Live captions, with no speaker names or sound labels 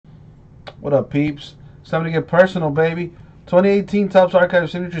What up, peeps? It's time to get personal, baby. 2018 Topps Archive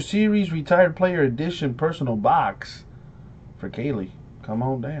Signature Series Retired Player Edition Personal Box for Kailee. Come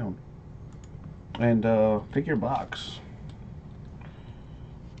on down. And pick your box.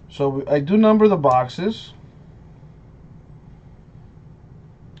 So I do number the boxes.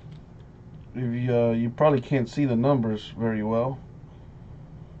 If you probably can't see the numbers very well.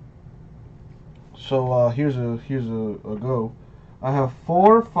 So here's a go. I have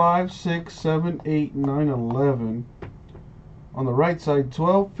 4, 5, 6, 7, 8, 9, 11. On the right side,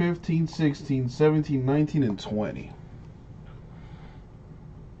 12, 15, 16, 17, 19, and 20.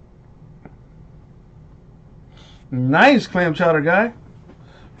 Nice, clam chowder guy.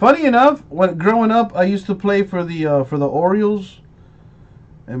 Funny enough, when growing up, I used to play for the Orioles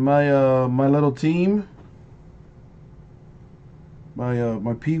and my little team,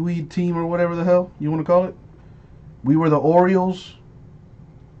 my pee-wee team or whatever the hell you want to call it. We were the Orioles,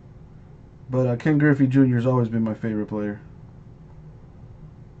 but Ken Griffey Jr. has always been my favorite player.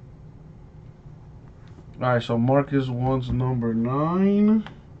 Alright, so Marcus wants number 9.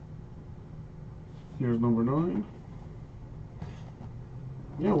 Here's number 9.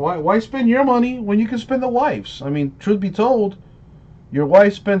 Yeah, why spend your money when you can spend the wife's? I mean, truth be told, your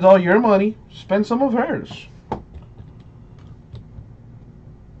wife spends all your money. Spend some of hers.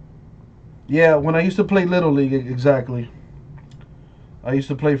 Yeah, when I used to play Little League, exactly. I used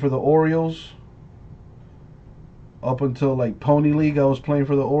to play for the Orioles. Up until like Pony League, I was playing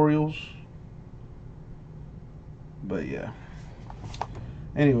for the Orioles. But yeah.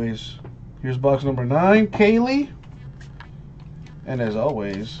 Anyways, here's box number 9, Kailee. And as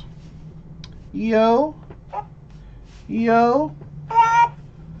always, yo.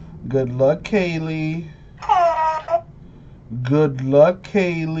 Good luck, Kailee. Good luck,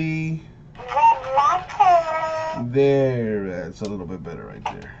 Kailee. There, that's a little bit better right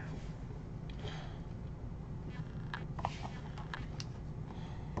there.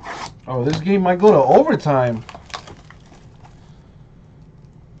 Oh, this game might go to overtime.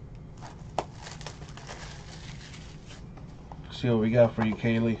 Let's see what we got for you,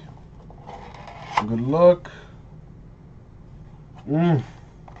 Kailee. Good luck. Not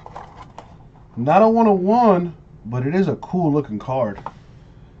a 101, but it is a cool looking card.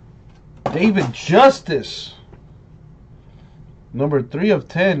 David Justice. Number 3 of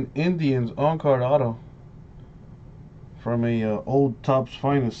 10, Indians on-card auto. From a old Topps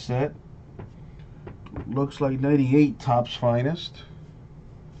Finest set. Looks like 98 Topps Finest.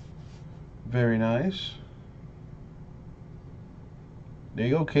 Very nice. There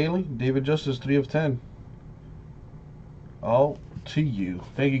you go, Kailee. David Justice, 3 of 10. All to you.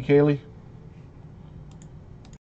 Thank you, Kailee.